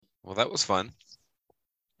Well, that was fun.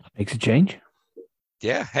 Makes a change.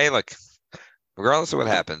 Yeah. Hey, look, regardless of what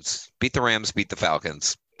happens, beat the Rams, beat the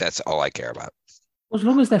Falcons. That's all I care about. Well, as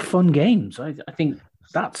long as they're fun games, I think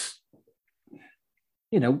that's,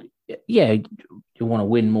 you know, yeah, you want to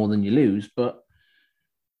win more than you lose, but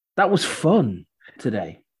that was fun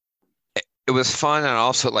today. It was fun, and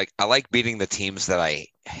also like I like beating the teams that I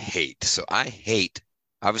hate. So I hate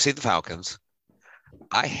obviously the Falcons.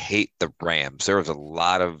 I hate the Rams. There was a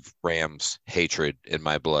lot of Rams hatred in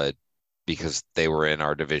my blood because they were in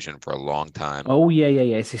our division for a long time. Oh, yeah.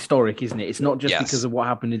 It's historic, isn't it? It's not just because Yes. of what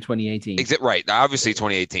happened in 2018. Right. Obviously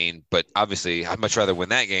 2018, but obviously I'd much rather win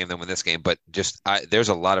that game than win this game. But there's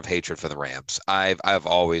a lot of hatred for the Rams. I've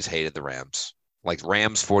always hated the Rams. Like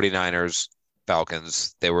Rams, 49ers,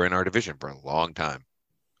 Falcons, they were in our division for a long time.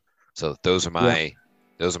 So Yeah. those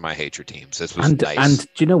are my hatred teams. This was And nice. do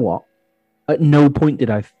you know what? At no point did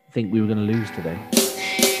I think we were going to lose today.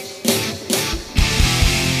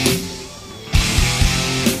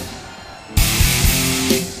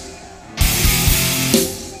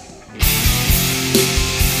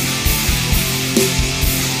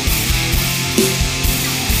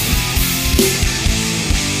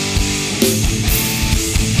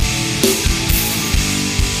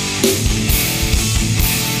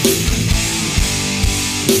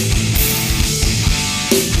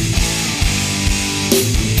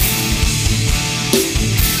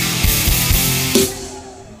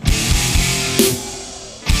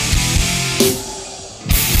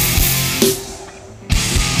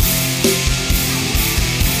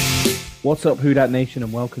 What's up, Who Dat Nation,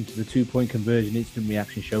 and welcome to the 2 Point Conversion Instant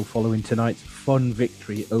Reaction Show following tonight's fun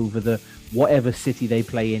victory over the whatever city they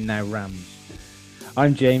play in now, Rams.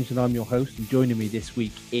 I'm James, and I'm your host, and joining me this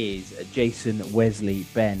week is Jason, Wesley,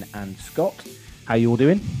 Ben, and Scott. How you all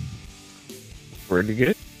doing? Pretty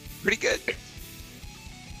good. Pretty good.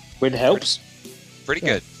 Win helps. Pretty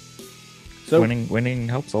Yeah. good. So Winning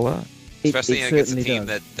helps a lot. Especially it against a certainly team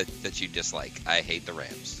does. that you dislike. I hate the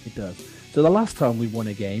Rams. It does. So the last time we won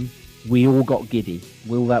a game, we all got giddy.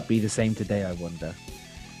 Will that be the same today, I wonder?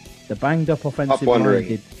 The banged up offensive line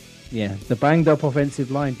did. Yeah, the banged up offensive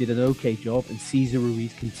line did an okay job, and Cesar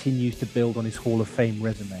Ruiz continues to build on his Hall of Fame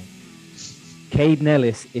resume. Cade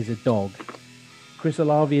Nellis is a dog. Chris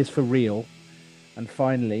Olave is for real. And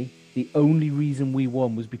finally, the only reason we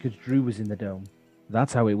won was because Drew was in the dome.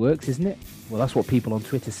 That's how it works, isn't it? Well, that's what people on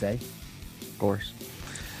Twitter say. Of course.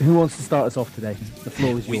 Who wants to start us off today? The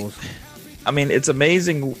floor is yours. I mean, it's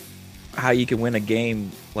amazing how you can win a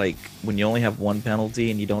game like when you only have one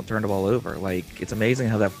penalty and you don't turn the ball over. Like, it's amazing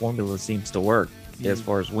how that formula seems to work as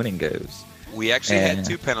far as winning goes. We actually had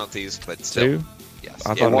two penalties, but still. Two? Yes. I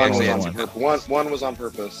Yeah, thought we it actually was had one. two. One was on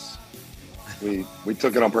purpose. We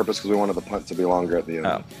took it on purpose because we wanted the punt to be longer at the end.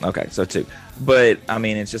 Oh, okay, so two. But I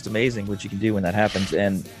mean, it's just amazing what you can do when that happens.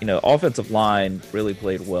 And offensive line really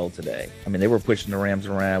played well today. I mean, they were pushing the Rams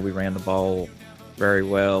around. We ran the ball very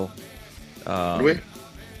well. Did we?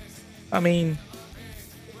 I mean,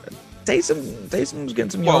 Taysom's getting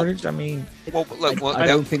some Well, yardage. I mean, I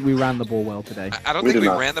don't think we ran the ball well today. I don't We think did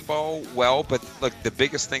we not. ran the ball well, but look, the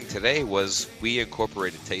biggest thing today was we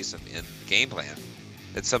incorporated Taysom in the game plan.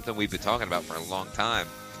 It's something we've been talking about for a long time.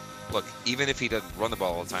 Look, even if he doesn't run the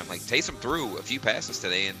ball all the time, like Taysom threw a few passes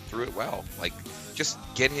today and threw it well. Like, just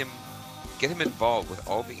get him involved with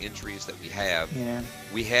all the injuries that we have. Yeah.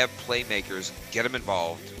 We have playmakers. Get them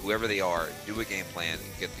involved, whoever they are. Do a game plan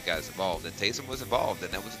and get the guys involved. And Taysom was involved,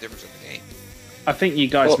 and that was the difference in the game. I think you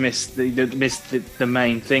guys Well- missed the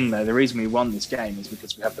main thing though. The reason we won this game is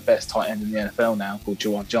because we have the best tight end in the NFL now, called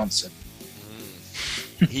Juwan Johnson.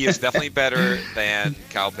 He is definitely better than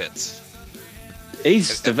Kyle Pitts.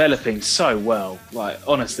 He's developing so well. Like,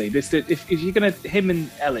 honestly, if you're gonna him and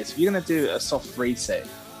Ellis, if you're gonna do a soft reset,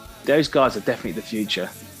 those guys are definitely the future.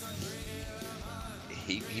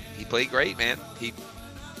 He played great, man. He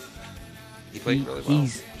played really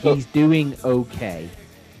well. He's doing okay.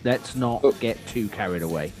 Let's not get too carried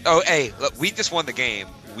away. Oh, hey, look, we just won the game.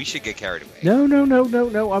 We should get carried away. No.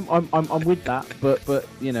 I'm with that, but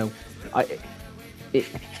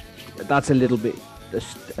that's a little bit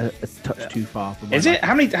a touch too far from. Is it?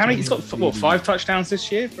 How many? He's got 5 touchdowns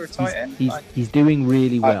this year for a tight end. He's doing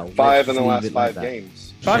really well. Five in Let's the leave last it like 5 that.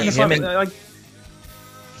 games. Five in the Him five, and- like,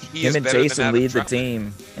 He is him and better than Jason Adam lead the Troutman.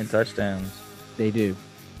 team in touchdowns. They do.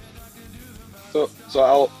 So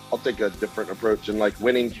I'll take a different approach, and like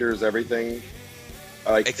winning cures everything. Like,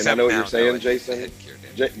 and I Except know what now, you're saying, no, Jason. it cured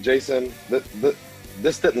him. Jason,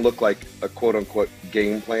 this didn't look like a quote unquote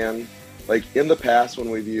game plan. Like in the past when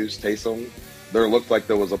we've used Taysom, there looked like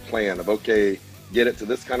there was a plan of, okay, get it to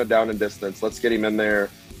this kind of down and distance. Let's get him in there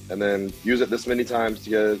and then use it this many times to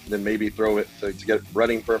get, then maybe throw it to get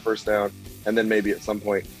running for a first down, and then maybe at some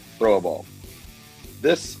point throw a ball.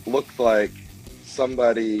 This looked like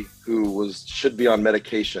somebody who should be on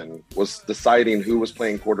medication was deciding who was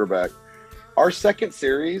playing quarterback. Our second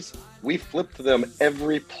series, we flipped them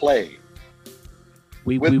every play.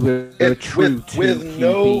 We were a true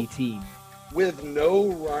QB team. With no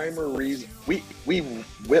rhyme or reason. We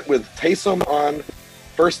went with Taysom on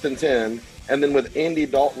 1st and 10, and then with Andy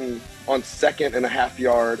Dalton on 2nd and a half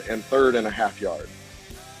yard and 3rd and a half yard.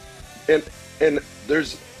 And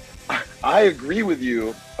I agree with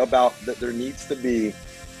you about that there needs to be,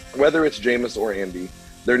 whether it's Jameis or Andy,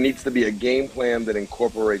 there needs to be a game plan that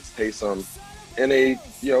incorporates Taysom in a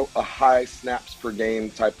high snaps per game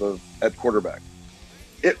type of at quarterback.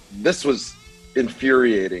 This was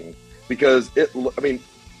infuriating because it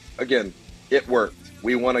worked.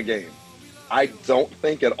 We won a game. I don't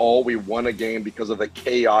think at all we won a game because of the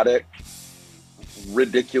chaotic,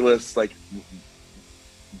 ridiculous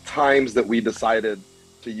times that we decided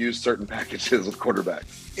to use certain packages with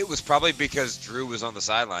quarterbacks. It was probably because Drew was on the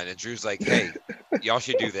sideline and Drew's like, "Hey, y'all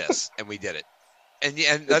should do this," and we did it. And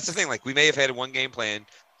that's the thing. We may have had one game plan.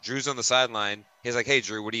 Drew's on the sideline. He's like, "Hey,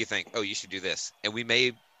 Drew, what do you think? Oh, you should do this." And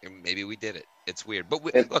maybe we did it. It's weird. But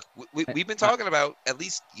we've been talking about at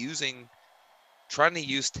least trying to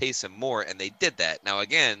use Taysom more, and they did that. Now,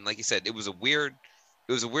 again, like you said, it was a weird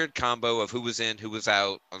combo of who was in, who was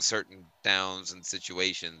out on certain downs and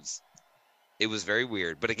situations. It was very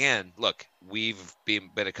weird. But again, look, we've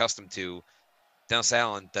been accustomed to Dennis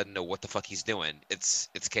Allen doesn't know what the fuck he's doing. It's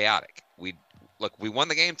chaotic. We won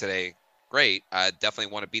the game today. Great. I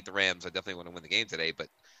definitely want to beat the Rams. I definitely want to win the game today. But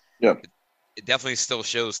yeah, it definitely still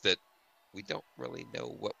shows that we don't really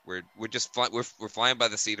know what we're just flying. We're flying by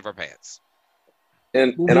the seat of our pants.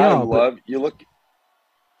 And I love you look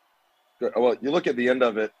at the end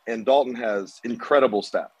of it, and Dalton has incredible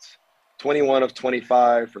stats. 21 of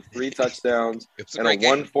 25 for 3 touchdowns and a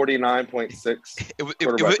 149.6.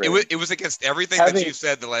 It was against everything that you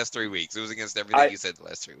said the last 3 weeks. It was against everything you said the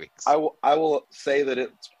last 3 weeks. I will say that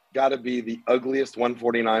it's got to be the ugliest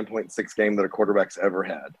 149.6 game that a quarterback's ever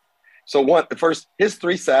had. So first, his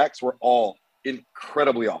 3 sacks were all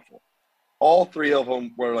incredibly awful. All 3 of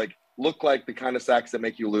them were look like the kind of sacks that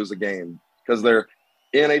make you lose a game because they're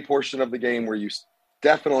in a portion of the game where you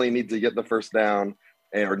definitely need to get the first down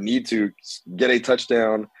or need to get a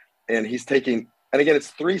touchdown. And he's taking, and again, it's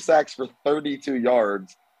 3 sacks for 32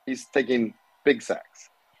 yards. He's taking big sacks.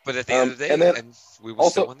 But at the end of the day, and we will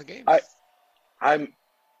still win the game. I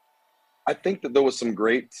think that there was some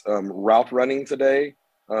great route running today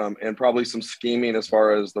and probably some scheming as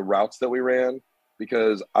far as the routes that we ran,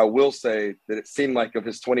 because I will say that it seemed like of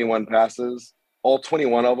his 21 passes, all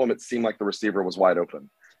 21 of them, it seemed like the receiver was wide open.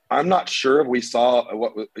 I'm not sure if we saw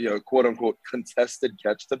what quote unquote contested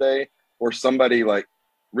catch today or somebody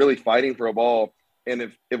really fighting for a ball.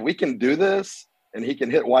 And if we can do this and he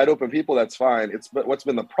can hit wide open people, that's fine. But what's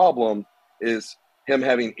been the problem is him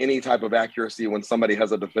having any type of accuracy when somebody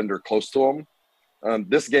has a defender close to him.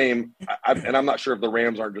 This game, I'm not sure if the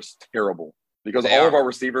Rams aren't just terrible because all of our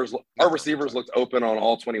receivers looked open on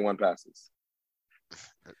all 21 passes.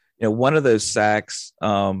 One of those sacks,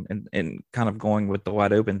 and kind of going with the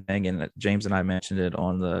wide open thing, and James and I mentioned it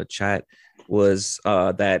on the chat, was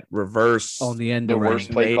that reverse on the end the of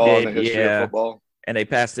worst play call in the history of football. And they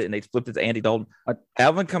passed it and they flipped it to Andy Dalton.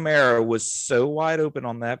 Alvin Kamara was so wide open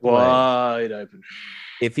on that play. Wide open.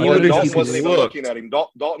 If he would have Dalton wasn't even looking at him.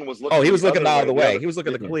 Dalton was looking. Oh, he was looking the other way. Yeah. He was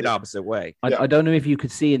looking the complete opposite way. I don't know if you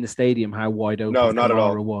could see in the stadium how wide open No, not at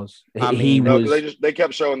all. Kamara was. They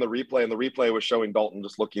kept showing the replay, and the replay was showing Dalton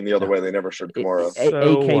just looking the other way. They never showed Kamara.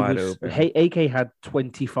 AK had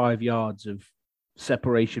 25 yards of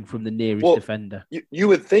separation from the nearest defender. You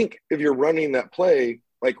would think if you're running that play,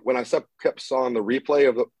 when I kept seeing the replay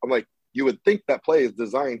I'm like, you would think that play is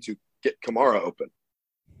designed to get Kamara open.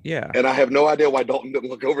 Yeah. And I have no idea why Dalton didn't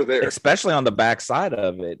look over there. Especially on the backside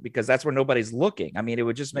of it, because that's where nobody's looking. I mean, it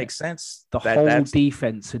would just make sense. The whole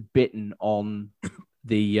defense had bitten on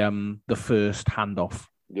the first handoff.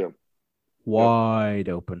 Yeah. Wide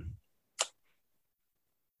open.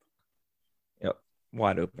 Yep.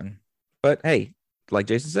 Wide open. But hey, like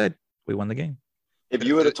Jason said, we won the game. If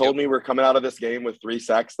you would have told me we're coming out of this game with 3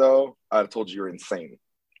 sacks, though, I'd have told you you're insane.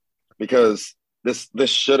 Because this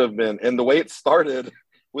should have been, and the way it started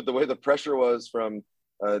with the way the pressure was from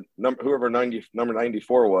number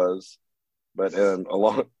 94 was, but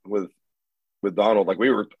along with Donald,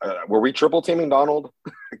 were we triple teaming Donald?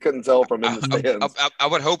 I couldn't tell from in the stands. I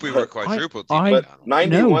would hope we were quadruple teaming. But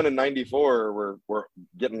 91 and 94 were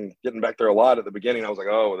getting back there a lot at the beginning. I was like,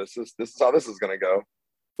 oh, this is how this is going to go.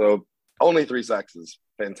 So only 3 sacks is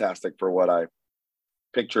fantastic for what I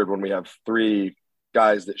pictured when we have 3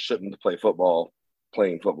 guys that shouldn't play football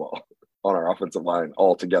playing football on our offensive line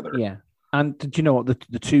all together. Yeah. And did you know what?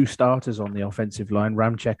 The 2 starters on the offensive line,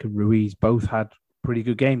 Ramczyk and Ruiz, both had pretty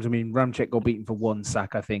good games. I mean, Ramczyk got beaten for 1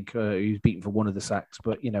 sack, I think. He was beaten for one of the sacks.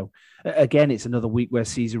 But, again, it's another week where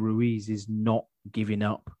Cesar Ruiz is not giving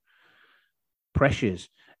up pressures.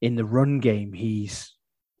 In the run game, he's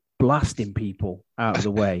blasting people out of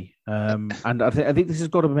the way. And I think this has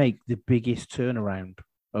got to make the biggest turnaround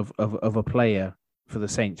of a player for the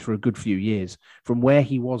Saints for a good few years, from where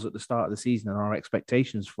he was at the start of the season and our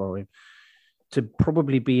expectations for him, to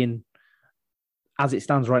probably being, as it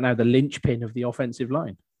stands right now, the linchpin of the offensive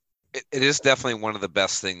line. It is definitely one of the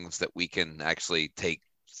best things that we can actually take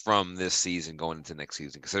from this season going into next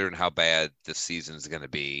season, considering how bad this season is going to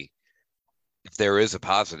be. If there is a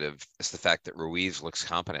positive, it's the fact that Ruiz looks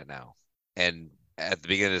competent now. And at the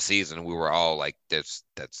beginning of the season, we were all like, it's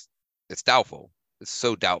doubtful. It's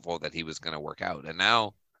so doubtful that he was going to work out. And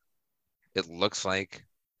now it looks like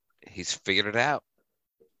he's figured it out.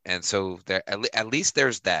 And so there, at least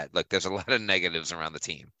there's that. Like, there's a lot of negatives around the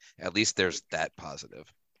team. At least there's that positive.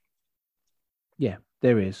 Yeah,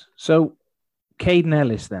 there is. So Caden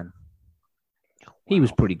Ellis, then, he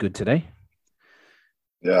was pretty good today.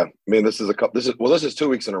 Yeah, I mean, this is 2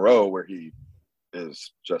 weeks in a row where he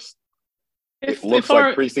is just. It looks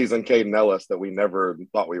like preseason Caden Ellis that we never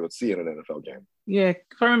thought we would see in an NFL game. Yeah, if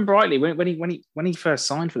I remember rightly, when he first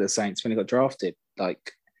signed for the Saints, when he got drafted,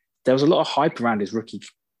 like there was a lot of hype around his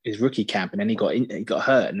rookie camp, and then he got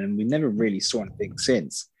hurt, and then we never really saw anything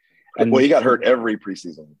since. And he got hurt every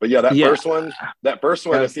preseason. But first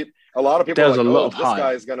one, a lot of people were like, this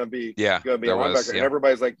guy's going to be a linebacker. And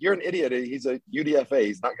everybody's like, you're an idiot. He's a UDFA.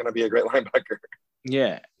 He's not going to be a great linebacker.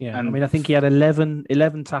 Yeah. Yeah. And I mean, I think he had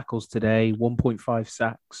 11 tackles today, 1.5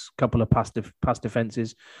 sacks, couple of pass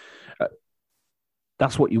defenses.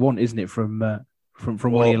 That's what you want, isn't it, from one of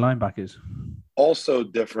your linebackers? Also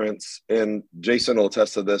difference, and Jason will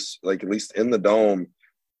attest to this, like at least in the dome,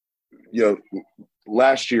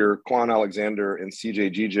 last year, Quan Alexander and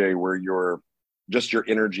CJ GJ were your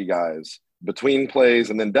energy guys between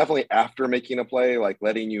plays, and then definitely after making a play, like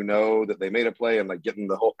letting you know that they made a play and like getting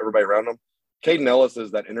everybody around them. Caden Ellis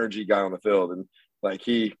is that energy guy on the field, and like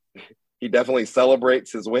he definitely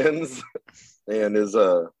celebrates his wins and is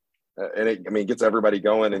gets everybody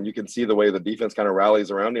going, and you can see the way the defense kind of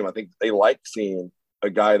rallies around him. I think they like seeing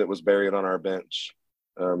a guy that was buried on our bench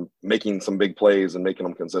making some big plays and making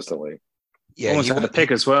them consistently. Yeah, almost had a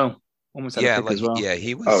pick as well. Yeah,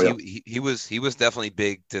 he was. He was definitely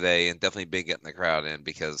big today, and definitely big getting the crowd in,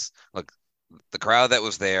 because look, the crowd that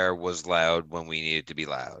was there was loud when we needed to be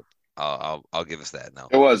loud. I'll give us that. No,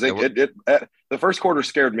 it was. The first quarter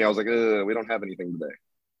scared me. I was like, we don't have anything today.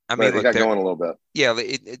 I mean, it got going a little bit. Yeah,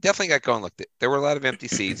 it definitely got going. Look, there were a lot of empty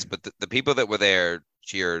seats, but the people that were there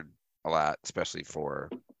cheered a lot, especially for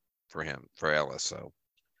him, for Ellis. So,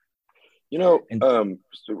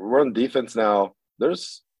 we're on defense now.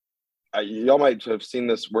 There's, y'all might have seen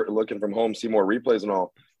this. We're looking from home, see more replays and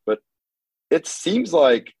all, but it seems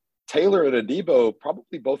like Taylor and Adebo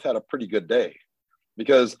probably both had a pretty good day,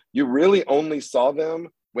 because you really only saw them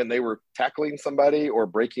when they were tackling somebody or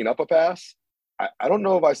breaking up a pass. I don't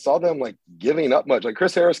know if I saw them like giving up much. Like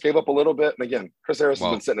Chris Harris gave up a little bit. And again, Chris Harris has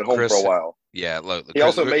been sitting at home for a while. Yeah. Look, he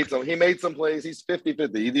also made some plays. He's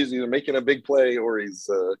 50-50. He's either making a big play or he's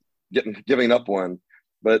giving up one.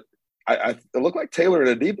 But it looked like Taylor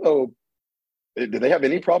and Adebo, did they have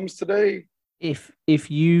any problems today? If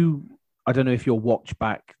you, I don't know if you'll watch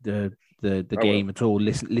back the game at all,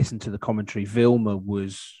 listen to the commentary. Vilma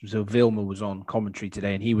was on commentary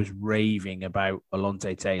today, and he was raving about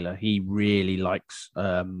Alontae Taylor. He really likes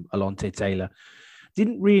Alontae Taylor.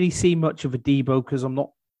 Didn't really see much of Adebo, because I'm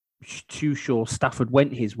not too sure Stafford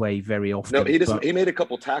went his way very often. No, he made a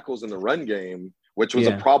couple tackles in the run game, which was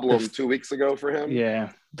a problem 2 weeks ago for him.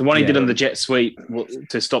 Yeah. The one he did on the jet sweep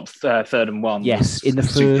to stop 3rd and 1. Yes, in the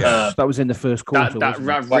first. That was in the first quarter. I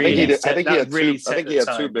think he had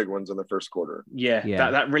 2 big ones in the first quarter.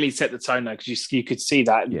 Yeah. That really set the tone, though, because you could see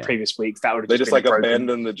that in previous weeks. That would they just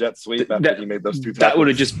abandoned the jet sweep after he made those 2 tackles. That would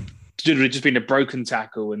have just been a broken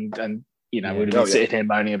tackle, and we'd have been sitting here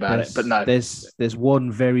moaning about it. But no, there's one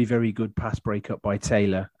very, very good pass breakup by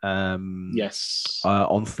Taylor. Yes,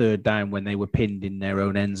 on 3rd down when they were pinned in their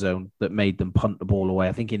own end zone, that made them punt the ball away.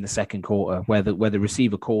 I think in the second quarter, where the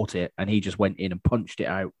receiver caught it and he just went in and punched it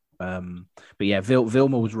out. But yeah,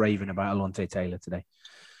 Vilma was raving about Alontae Taylor today.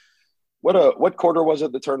 What quarter was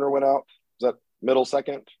it that Turner went out? Was that middle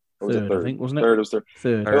second? Or was third, it third? I think, wasn't it? Third. It was third.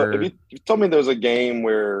 Third. If you told me there was a game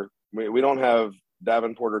where we don't have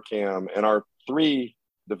Davenport, or Cam, and our 3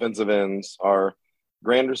 defensive ends are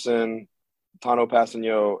Granderson, Tano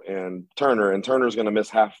Passanio, and Turner, and Turner's going to miss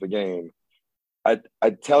half the game. I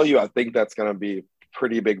tell you, I think that's going to be a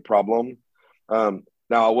pretty big problem. Now,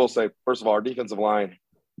 I will say, first of all, our defensive line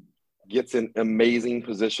gets in amazing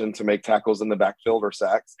position to make tackles in the backfield or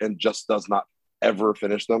sacks and just does not ever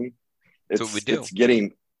finish them. That's what we do.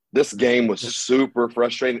 This game was super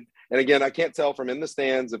frustrating. And again, I can't tell from in the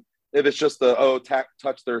stands if it's just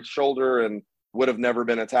touch their shoulder and would have never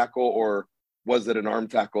been a tackle, or was it an arm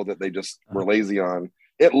tackle that they just were lazy on.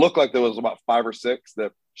 It looked like there was about 5 or 6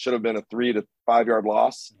 that should have been a 3 to 5 yard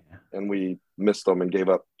loss, and we missed them and gave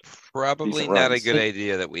up. Probably not a good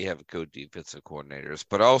idea that we have good defensive coordinators,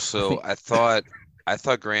 but also I thought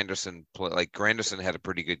Granderson Granderson had a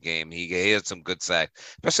pretty good game. He had some good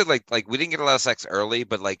sacks, especially like we didn't get a lot of sacks early,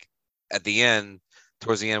 but like at the end,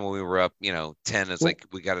 towards the end when we were up, 10, it's like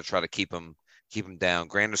we got to try to keep him down.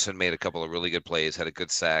 Granderson made a couple of really good plays, had a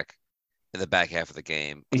good sack in the back half of the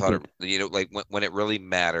game. I thought when it really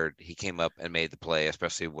mattered, he came up and made the play,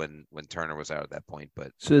 especially when Turner was out at that point.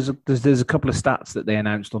 But so there's a couple of stats that they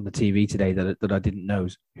announced on the TV today that I didn't know.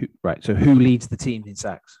 So who leads the team in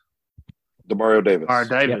sacks? Demario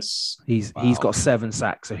Davis. Yep. He's got 7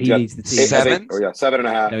 sacks, so he leads the team. 7?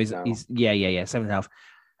 7.5. No, he's 7.5.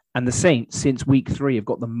 And the Saints since week 3 have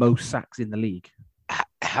got the most sacks in the league.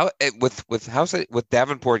 With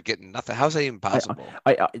Davenport getting nothing? How's that even possible?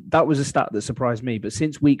 That was a stat that surprised me. But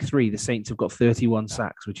since week 3, the Saints have got 31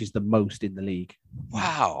 sacks, which is the most in the league.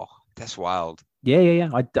 Wow, that's wild. Yeah.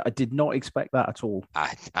 I did not expect that at all.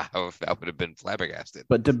 I would have been flabbergasted.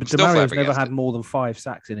 But Demario's never had more than 5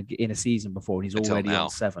 sacks in a season before, and he's already on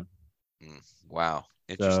 7. Wow,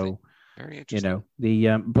 interesting. So, very interesting.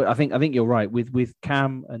 But I think you're right with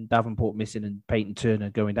Cam and Davenport missing and Peyton Turner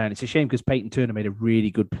going down. It's a shame because Peyton Turner made a really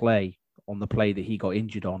good play on the play that he got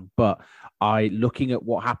injured on. But looking at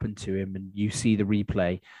what happened to him, and you see the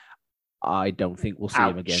replay, I don't think we'll see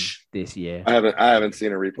him again this year. I haven't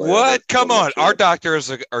seen a replay. What? Come on. Our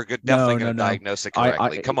doctors are definitely going to diaggnose it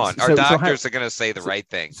correctly. Come on. Our doctors are going to say the right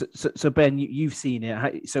thing. So Ben, you've seen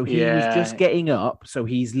it. So he was just getting up. So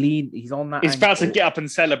he's on that. He's about to get up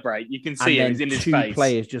and celebrate. You can see him. He's in his face. 2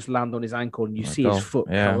 players just land on his ankle, and you see his foot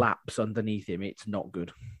collapse underneath him. It's not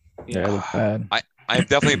good. I'm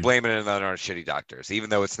definitely blaming it on our shitty doctors.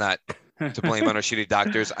 Even though it's not to blame on our shitty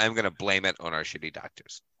doctors, I'm going to blame it on our shitty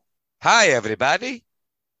doctors. Hi, everybody.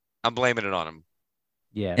 I'm blaming it on him.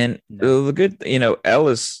 Yeah. And the good,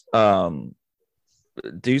 Ellis,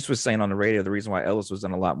 Deuce was saying on the radio, the reason why Ellis was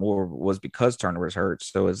in a lot more was because Turner was hurt.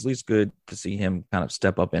 So it's at least good to see him kind of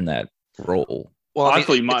step up in that role. Well, I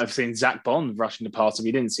thought you might have seen Zach Bond rushing the pass,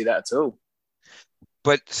 we didn't see that at all.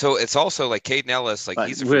 But so it's also like Caden Ellis,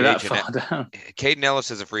 he's a free agent. Caden Ellis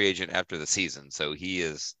is a free agent after the season. So he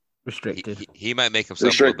is restricted. He might make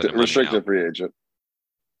himself restricted free agent.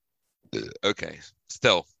 Okay,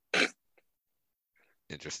 still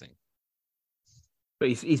interesting. But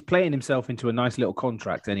he's playing himself into a nice little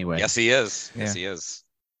contract anyway. Yes, he is. Yes, he is.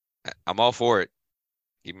 I'm all for it.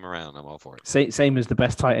 Keep him around. I'm all for it. Same as the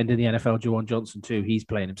best tight end in the NFL, Juwan Johnson, too. He's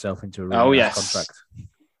playing himself into a really nice contract.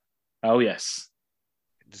 Oh, yes.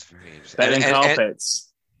 It's very interesting. Better than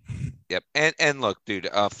carpets. Yep. And look, dude,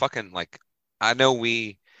 I know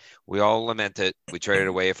we all lament it. We traded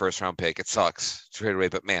away a first-round pick. It sucks. Traded away,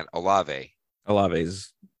 but man, Olave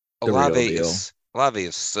is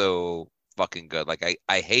so fucking good. Like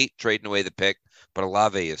I hate trading away the pick, but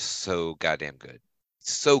Olave is so goddamn good.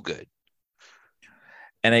 So good.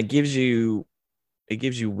 And it gives you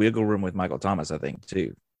wiggle room with Michael Thomas, I think,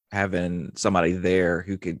 too. Having somebody there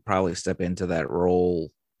who could probably step into that role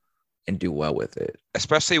and do well with it.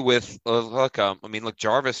 Especially with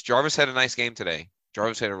Jarvis. Jarvis had a nice game today.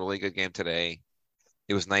 Jarvis had a really good game today.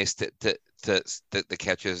 It was nice to the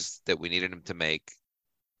catches that we needed him to make,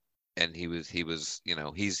 and he was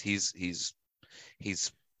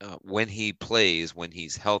when he plays, when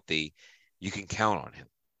he's healthy, you can count on him.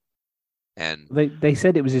 And they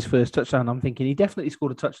said it was his first touchdown. I'm thinking he definitely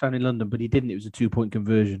scored a touchdown in London, but he didn't. It was a 2-point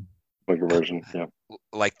conversion. Yeah.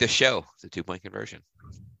 Like the show, the 2-point conversion.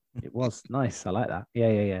 It was nice. I like that.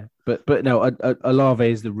 Yeah. But no, Olave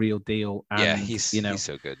is the real deal. And, he's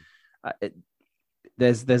so good.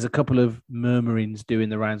 There's a couple of murmurings doing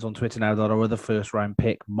the rounds on Twitter now that our other first round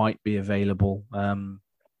pick might be available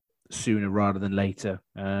sooner rather than later.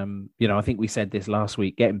 I think we said this last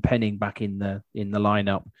week. Getting Penning back in the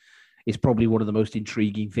lineup is probably one of the most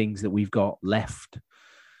intriguing things that we've got left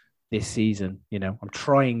this season. I'm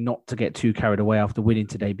trying not to get too carried away after winning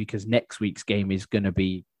today because next week's game is going to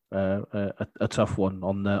be a tough one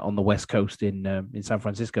on the West Coast in San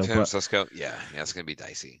Francisco. Yeah, it's going to be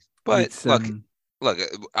dicey. But look,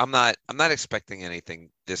 I'm not expecting anything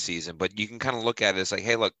this season. But you can kind of look at it as like,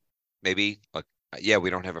 hey, look, maybe we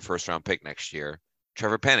don't have a first round pick next year.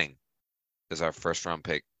 Trevor Penning is our first round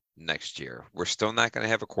pick next year. We're still not going to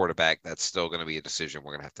have a quarterback. That's still going to be a decision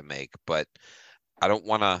we're going to have to make. But I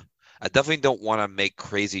definitely don't want to make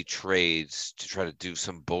crazy trades to try to do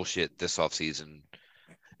some bullshit this offseason.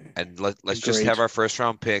 And let's just have our first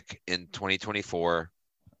round pick in 2024.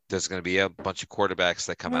 There's going to be a bunch of quarterbacks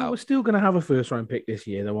that come out. We're still going to have a first round pick this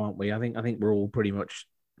year, though, aren't we? I think we're all pretty much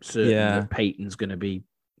certain that Peyton's going to be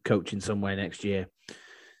coaching somewhere next year.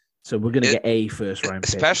 So we're going to get a first round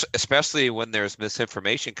pick. Especially when there's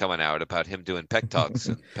misinformation coming out about him doing pep talks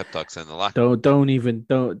in the locker. Don't even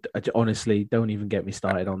get me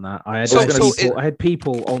started on that. I had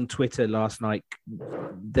people on Twitter last night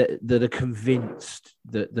that are convinced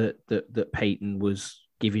that Peyton was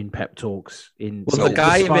giving pep talks in. Well,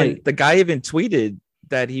 the guy even tweeted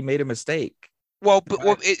that he made a mistake. Well,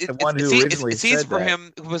 it's easy for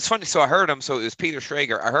him. It was funny. So I heard him. So it was Peter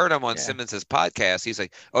Schrager. I heard him on Simmons' podcast. He's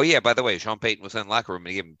like, "Oh yeah, by the way, Sean Payton was in the locker room and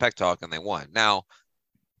he gave him a pep talk and they won." Now,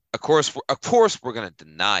 of course, we're going to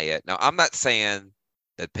deny it. Now, I'm not saying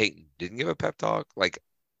that Payton didn't give a pep talk. Like,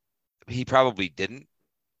 he probably didn't,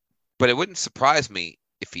 but it wouldn't surprise me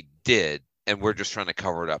if he did. And we're just trying to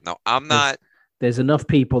cover it up. Now, I'm not. There's enough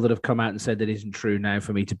people that have come out and said that isn't true now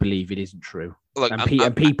for me to believe it isn't true. Look,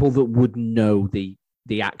 and people that would know the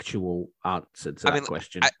actual answer to that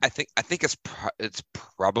question. I think it's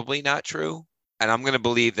probably not true, and I'm going to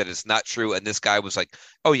believe that it's not true. And this guy was like,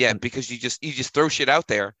 "Oh yeah," because you just throw shit out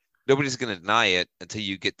there. Nobody's going to deny it until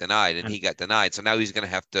you get denied, and he got denied. So now he's going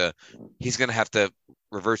to have to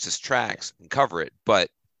reverse his tracks and cover it. But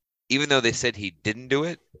even though they said he didn't do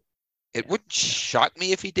it, it wouldn't shock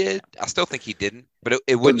me if he did. I still think he didn't, but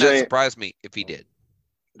it would not surprise me if he did.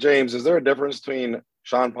 James, is there a difference between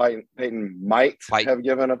Sean Payton might have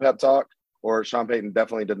given a pep talk, or Sean Payton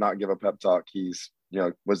definitely did not give a pep talk? He's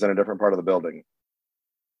was in a different part of the building.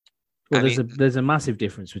 Well, there's a massive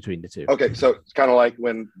difference between the two. Okay, so it's kind of like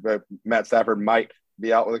when Matt Stafford might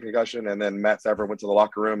be out with a concussion, and then Matt Stafford went to the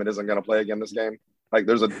locker room and isn't going to play again this game. Like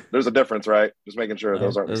there's a difference, right? Just making sure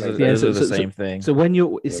those aren't the same thing. Those are the same thing. So when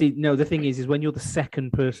the thing is when you're the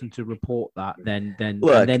second person to report that, then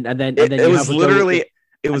look, and then it was literally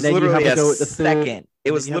a second.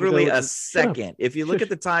 It was literally a second. If you look at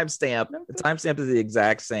the timestamp, the timestamp is the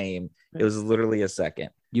exact same. It was literally a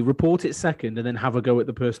second. You report it second, and then have a go at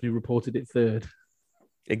the person who reported it third.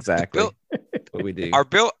 Exactly. What we do.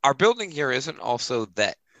 Our building here isn't also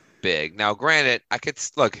that big. Now, granted, I could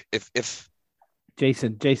look if.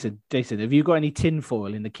 Jason, have you got any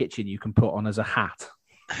tinfoil in the kitchen you can put on as a hat?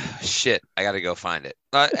 Shit, I got to go find it.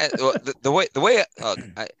 The way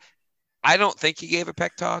I don't think he gave a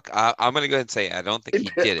pep talk. I'm going to go ahead and say I don't think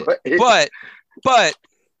he did it. But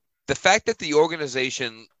the fact that the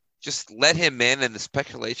organization just let him in and the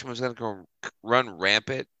speculation was going to go run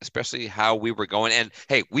rampant, especially how we were going. And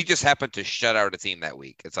hey, we just happened to shut out a team that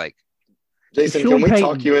week. It's like, Jason, can we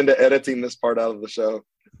talk you into editing this part out of the show?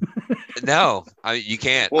 No, you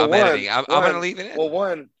can't. I'm editing. I'm going to leave it in. Well,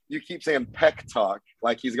 one, you keep saying peck talk,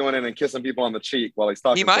 like he's going in and kissing people on the cheek while he's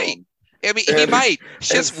talking. He might. I mean, he might. It's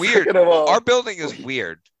just weird. Our building is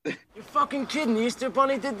weird. You're fucking kidding. The Easter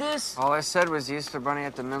Bunny did this? All I said was the Easter Bunny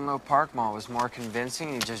at the Menlo Park Mall was more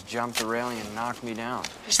convincing. He just jumped the railing and knocked me down.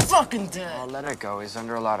 He's fucking dead. Oh, let it go. He's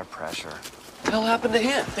under a lot of pressure. What the hell happened to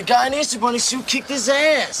him? The guy in the Easter Bunny suit kicked his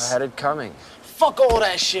ass. I had it coming. Fuck all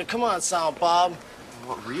that shit. Come on, Silent Bob.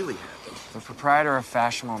 What really happened? The proprietor of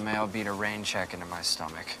Fashionable Mail beat a rain check into my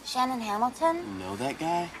stomach. Shannon Hamilton? You know that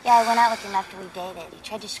guy? Yeah, I went out with him after we dated. He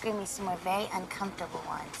tried to screw me some more very uncomfortable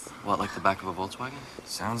ones. What, like the back of a Volkswagen?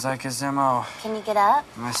 Sounds like his MO. Can you get up?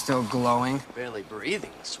 Am I still glowing? Barely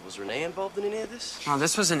breathing. So was Renee involved in any of this? No,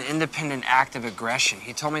 this was an independent act of aggression.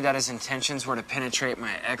 He told me that his intentions were to penetrate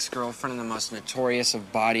my ex-girlfriend in the most notorious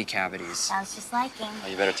of body cavities. Sounds just like him. Oh,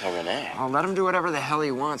 you better tell Renee. I'll let him do whatever the hell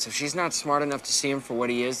he wants. If she's not smart enough to see him for what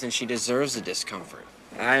he is, then she deserves the discomfort.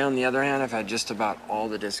 I, on the other hand, have had just about all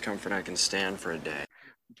the discomfort I can stand for a day.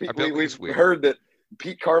 We've heard that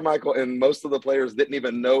Pete Carmichael and most of the players didn't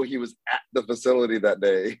even know he was at the facility that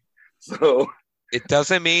day. So it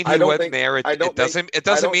doesn't mean he wasn't there. It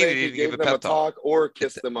doesn't mean he didn't give a pep talk or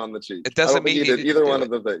kiss them on the cheek. It doesn't mean he did either one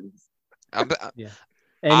of the things. Yeah.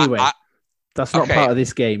 Anyway, that's not part of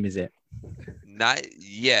this game, is it? Not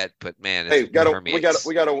yet, but man, hey, we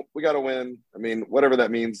gotta win. I mean, whatever that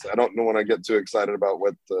means. I don't want to get too excited about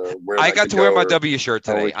where I got to wear my W shirt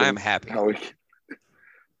today. I am happy.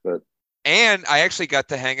 But And I actually got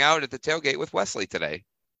to hang out at the tailgate with Wesley today.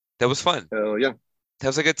 That was fun. Oh yeah, that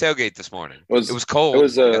was a good tailgate this morning. It was cold. It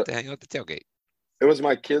was I got to hang out at the tailgate. It was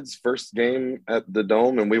my kid's first game at the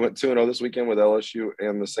Dome, and we went 2-0 this weekend with LSU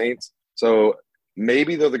and the Saints. So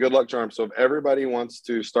maybe they're the good luck charm. So if everybody wants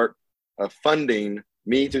to start funding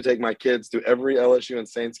me to take my kids to every LSU and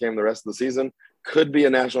Saints game the rest of the season, could be a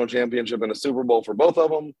national championship and a Super Bowl for both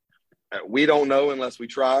of them. We don't know unless we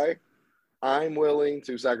try. I'm willing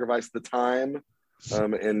to sacrifice the time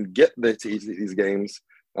and get to these games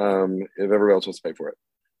if everybody else wants to pay for it.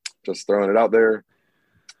 Just throwing it out there.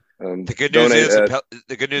 The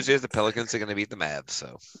good news is the Pelicans are going to beat the Mavs.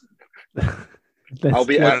 So I'll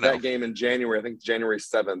be at that game in January. I think January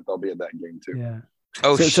 7th. I'll be at that game too. Yeah.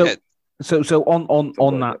 Oh shit. So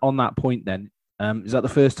on that point then, is that the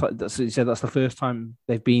first time? You said that's the first time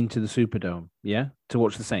they've been to the Superdome, yeah, to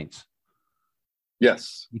watch the Saints.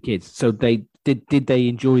 Yes. The kids. So they did they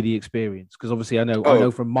enjoy the experience? Because obviously I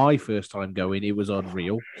know from my first time going, it was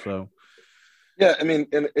unreal. So. Yeah, I mean,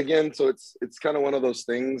 and again, so it's kind of one of those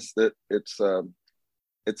things that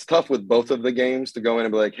it's tough with both of the games to go in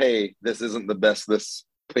and be like, hey, this isn't the best this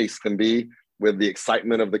place can be with the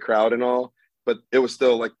excitement of the crowd and all. But it was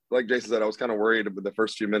still like Jason said, I was kind of worried with the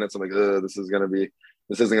first few minutes. I'm like, this isn't gonna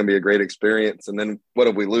be a great experience. And then what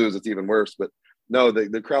if we lose? It's even worse. But no,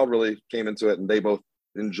 the crowd really came into it, and they both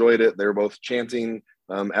enjoyed it. They were both chanting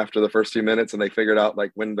after the first few minutes, and they figured out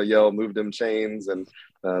like when to yell "move them chains" and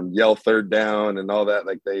yell "third down" and all that.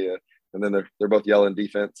 Like and then they're both yelling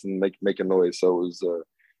defense and making noise. So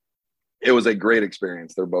it was a great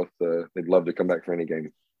experience. They're both they'd love to come back for any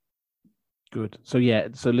game. Good. So yeah.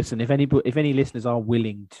 So listen, if any listeners are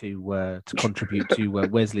willing to contribute to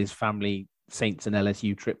Wesley's family Saints and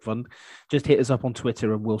LSU trip fund, just hit us up on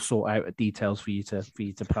Twitter and we'll sort out details for you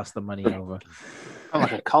to pass the money over. I'm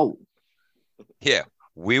like a cult. Yeah,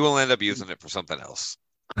 we will end up using it for something else.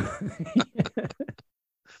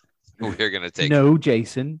 We're gonna take. No,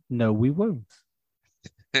 Jason. No, we won't.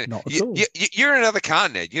 Not at all. You're in another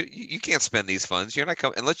continent. You can't spend these funds. You're not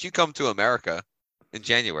coming unless you come to America in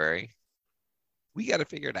January. We got to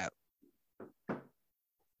figure it out.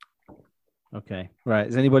 Okay. Right.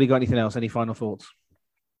 Has anybody got anything else? Any final thoughts?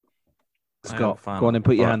 Scott, go on and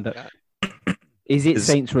put your hand up. Is it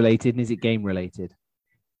Saints related and is it game related?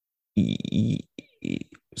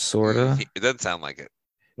 Sorta. It doesn't sound like it.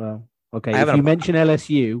 Well, okay. If you mention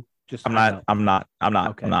LSU, just I'm not. Okay. I'm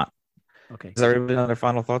not. Okay. Has everybody done their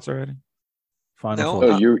final thoughts already? Final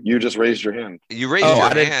thoughts. Oh, you just raised your hand. You raised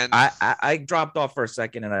your hand. I dropped off for a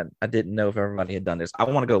second and I didn't know if everybody had done this. I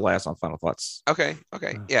want to go last on final thoughts. Okay.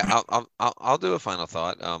 Yeah, I'll do a final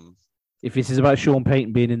thought. If this is about Sean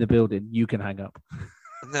Payton being in the building, you can hang up.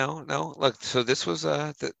 No. Look, so this was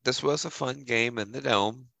a fun game in the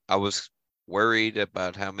Dome. I was worried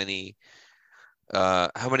about how many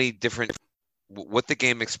different what the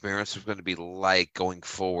game experience was going to be like going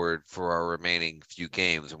forward for our remaining few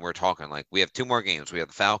games. And we're talking like we have two more games. We have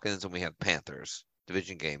the Falcons and we have Panthers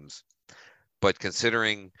division games. But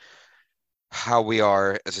considering how we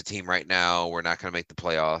are as a team right now, we're not going to make the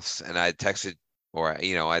playoffs. And I had texted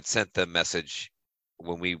I'd sent the message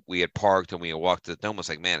when we had parked and we had walked to the Dome. I was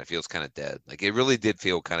like, man, it feels kind of dead. Like it really did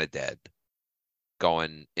feel kind of dead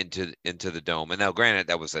going into the Dome. And now granted,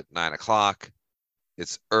 that was at 9:00.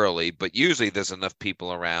 It's early, but usually there's enough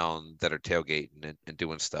people around that are tailgating and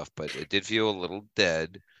doing stuff. But it did feel a little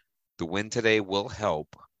dead. The win today will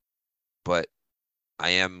help, but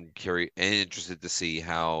I am curious and interested to see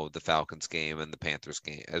how the Falcons game and the Panthers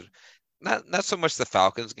game. Not so much the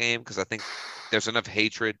Falcons game because I think there's enough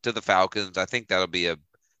hatred to the Falcons. I think that'll be a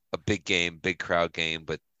big game, big crowd game.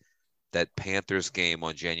 But that Panthers game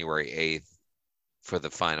on January 8th. For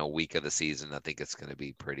the final week of the season, I think it's going to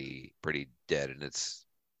be pretty dead, and it's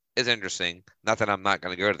interesting. Not that I'm not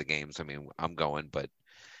going to go to the games. I mean, I'm going, but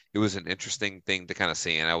it was an interesting thing to kind of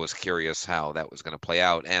see, and I was curious how that was going to play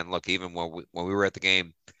out. And look, even when we were at the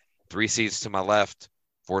game, 3 seats to my left,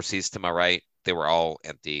 4 seats to my right, they were all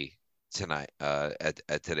empty tonight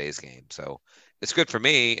at today's game. So it's good for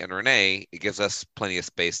me and Renee. It gives us plenty of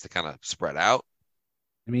space to kind of spread out.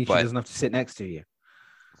 I mean, she doesn't have to sit next to you.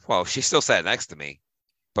 Well, she still sat next to me,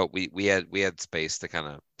 but we had space to kind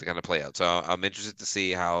of play out. So I'm interested to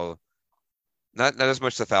see how not as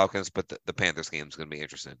much the Falcons, but the Panthers game is going to be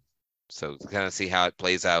interesting. So to kind of see how it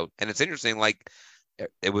plays out. And it's interesting, like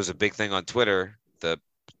it was a big thing on Twitter. The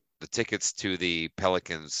tickets to the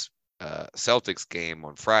Pelicans Celtics game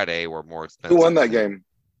on Friday were more expensive. Who won that game?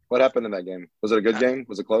 What happened in that game? Was it a good game?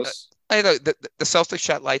 Was it close? The Celtics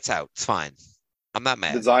shot lights out. It's fine. I'm not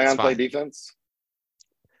mad. Did Zion play defense?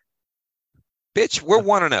 Bitch, we're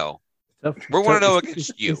 1-0. We're 1-0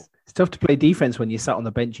 against you. It's tough to play defense when you sat on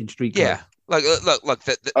the bench in street. Yeah, look.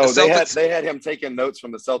 The Celtics, they had him taking notes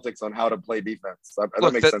from the Celtics on how to play defense.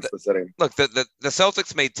 That makes sense to sit him. Look, the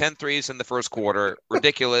Celtics made 10 threes in the first quarter.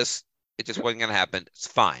 Ridiculous. It just wasn't going to happen. It's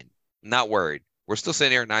fine. Not worried. We're still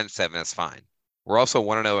sitting here at 9-7. That's fine. We're also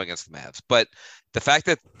 1-0 against the Mavs. But the fact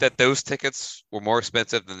that those tickets were more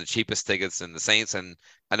expensive than the cheapest tickets in the Saints, and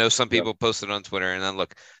I know some people posted on Twitter, and then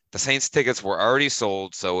look, the Saints tickets were already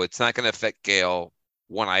sold, so it's not going to affect Gale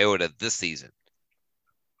one iota this season.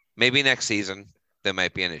 Maybe next season there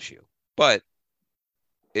might be an issue. But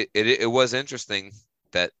it was interesting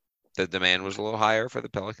that the demand was a little higher for the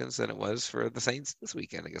Pelicans than it was for the Saints this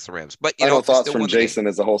weekend against the Rams. But Final thoughts from Jason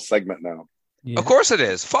is a whole segment now. Yeah. Of course it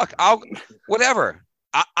is. Fuck. Whatever.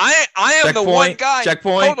 I am the one guy.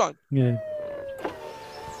 Checkpoint. Hold on. Yeah.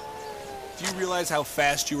 Do you realize how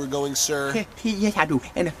fast you were going, sir? Yes, I do.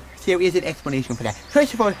 And there is an explanation for that.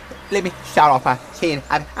 First of all, let me start off by saying,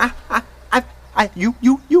 you.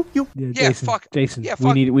 Yeah, fuck. Jason, yeah,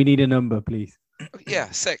 fuck. we need a number, please. Yeah,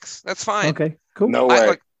 6. That's fine. Okay, cool. No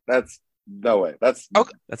way. That's no way. That's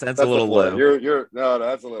okay. That's a little low. You're no,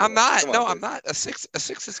 that's a little. I'm not. No, I'm not. A 6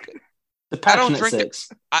 is good. The passionate I don't drink 6.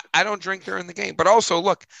 I don't drink during the game. But also,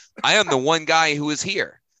 look, I am the one guy who is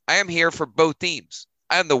here. I am here for both teams.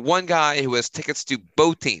 I am the one guy who has tickets to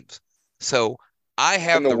both teams. So I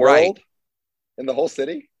have the right. In the whole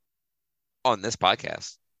city? On this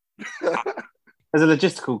podcast. There's a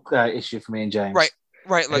logistical issue for me and James. Right.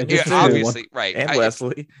 Like, yeah, obviously. Right. And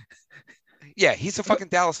Wesley. Yeah, he's a fucking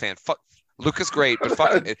Dallas fan. Fuck. Luka's great, but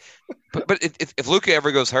fuck it. But if Luka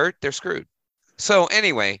ever goes hurt, they're screwed. So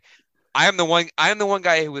anyway, I am the one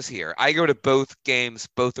guy who was here. I go to both games,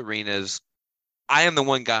 both arenas. I am the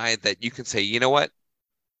one guy that you can say, you know what?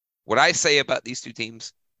 What I say about these two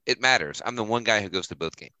teams, it matters. I'm the one guy who goes to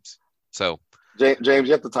both games. So James,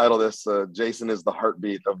 you have to title this Jason is the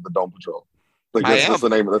heartbeat of the Dome Patrol. Like that's the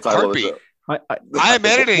name of the title heartbeat. of the show. I am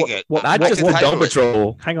editing it. Not just the Dome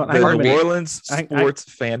Patrol. Hang on. The New Orleans sports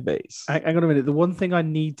fan base. Hang on a minute. The one thing I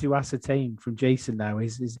need to ascertain from Jason now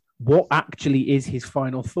is what actually is his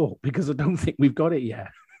final thought, because I don't think we've got it yet.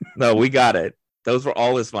 No, we got it. Those were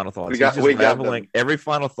all his final thoughts. We got every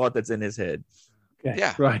final thought that's in his head. Okay,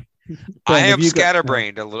 yeah. Right. I am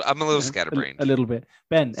scatterbrained a little. I'm a little scatterbrained. A little bit.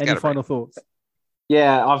 Ben, any final thoughts?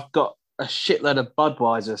 Yeah, I've got a shitload of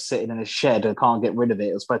Budweiser sitting in a shed. I can't get rid of it.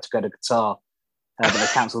 It was supposed to go to Qatar, but they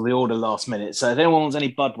cancelled the order last minute. So if anyone wants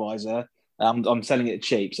any Budweiser, I'm selling it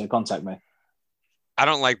cheap. So contact me. I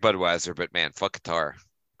don't like Budweiser, but man, fuck Qatar.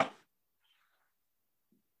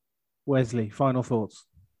 Wesley, final thoughts.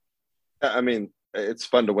 I mean, it's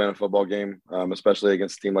fun to win a football game, especially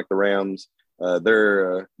against a team like the Rams.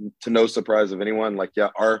 They're to no surprise of anyone. Like, yeah,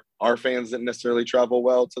 our fans didn't necessarily travel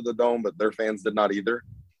well to the Dome, but their fans did not either.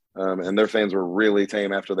 And their fans were really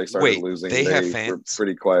tame after they started losing. They have fans? Were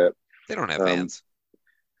pretty quiet. They don't have fans.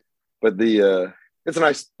 But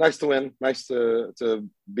it's nice to win. Nice to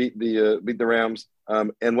beat the Rams.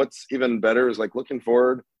 And what's even better is like looking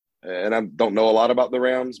forward. And I don't know a lot about the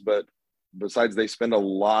Rams, but besides they spend a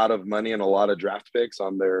lot of money and a lot of draft picks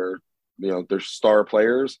on their star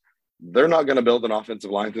players. They're not going to build an offensive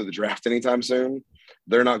line through the draft anytime soon.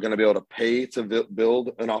 They're not going to be able to pay to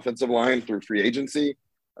build an offensive line through free agency.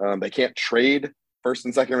 They can't trade first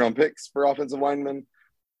and second round picks for offensive linemen.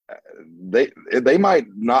 They might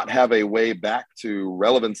not have a way back to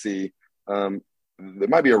relevancy. There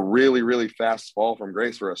might be a really, really fast fall from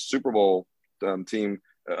grace for a Super Bowl team,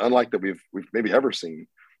 unlike that we've maybe ever seen,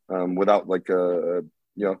 without like a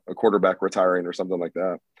quarterback retiring or something like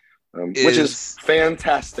that. Which is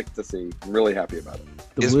fantastic to see. I'm really happy about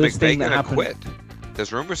it. Is McVay going to quit?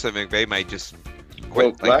 There's rumors that McVay might just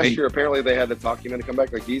quit. Well, last year, apparently, they had to talk him into come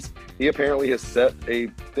back. Like he apparently has set a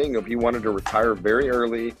thing of he wanted to retire very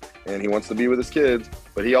early, and he wants to be with his kids.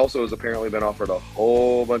 But he also has apparently been offered a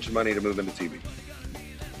whole bunch of money to move into TV.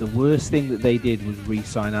 The worst thing that they did was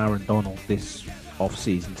re-sign Aaron Donald this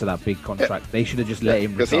off-season to that big contract. They should have just let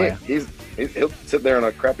him retire. He'll sit there on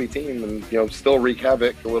a crappy team and still wreak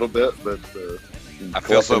havoc a little bit, but I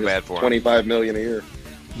feel so bad for him. $25 million a year.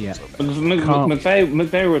 Yeah,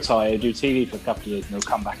 McVay will retire, do TV for a couple of years, and he'll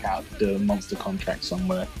come back out, do a monster contract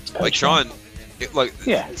somewhere. Like Sean,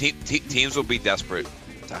 teams will be desperate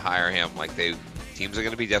to hire him. Like teams are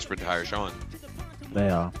going to be desperate to hire Sean. They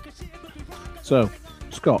are. So,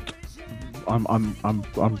 Scott, I'm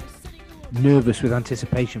nervous with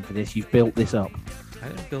anticipation for this. You've built this up.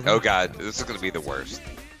 Oh God, this is going to be the worst.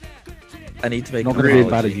 I need to make not an going to apology. be as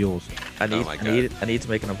bad as yours. I need to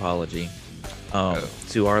make an apology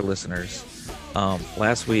to our listeners.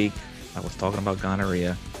 Last week I was talking about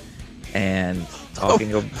gonorrhea and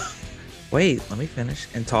talking Wait, let me finish.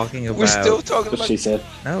 And talking about... We're still talking what about... she said.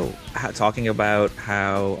 No, talking about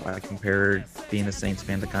how I compared being a Saints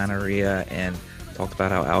fan to gonorrhea, and talked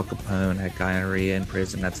about how Al Capone had gonorrhea in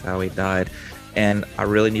prison. That's how he died. And I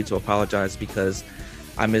really need to apologize because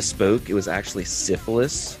I misspoke. It was actually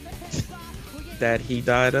syphilis that he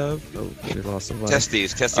died of. Oh, he lost some life.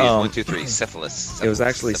 Testes, 1, 2, 3, syphilis. It was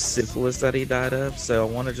actually syphilis that he died of. So I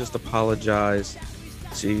want to just apologize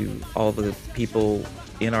to all the people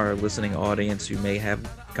in our listening audience who may have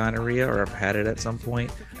gonorrhea or have had it at some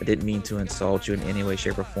point. I didn't mean to insult you in any way,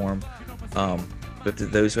 shape, or form. But to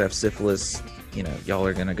those who have syphilis, you know, y'all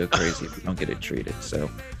are gonna go crazy if you don't get it treated. So,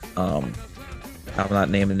 I'm not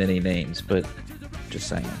naming any names, but just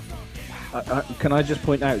saying. Can I just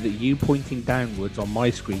point out that you pointing downwards on my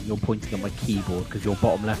screen, you're pointing at my keyboard because you're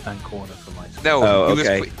bottom left-hand corner for my screen. No,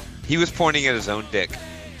 he was pointing at his own dick.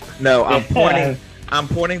 No, I'm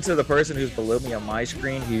pointing to the person who's below me on my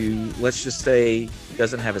screen who, let's just say,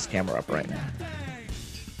 doesn't have his camera up right now.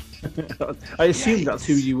 I assume that's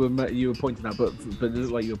who you were pointing at, but it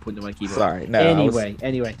looked like you were pointing at my keyboard. Sorry. No.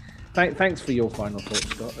 Anyway. Thanks for your final thoughts,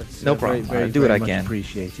 Scott. It's, no problem. Very, do what I much can.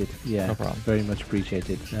 Appreciated. Yeah, no problem. Very much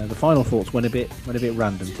appreciated. The final thoughts went a bit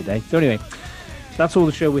random today. So anyway, that's all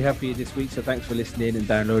the show we have for you this week. So thanks for listening and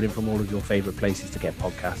downloading from all of your favourite places to get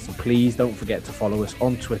podcasts. And please don't forget to follow us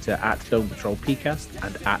on Twitter at Dome Patrol PCast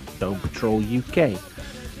and at Dome Patrol UK.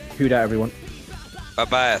 Who dat, everyone?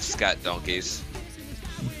 Bye-bye, Scott Donkeys.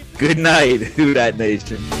 Good night, Who Dat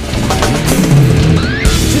Nation.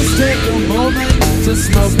 Just take a moment to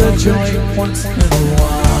smoke a joint once in a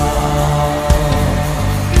while.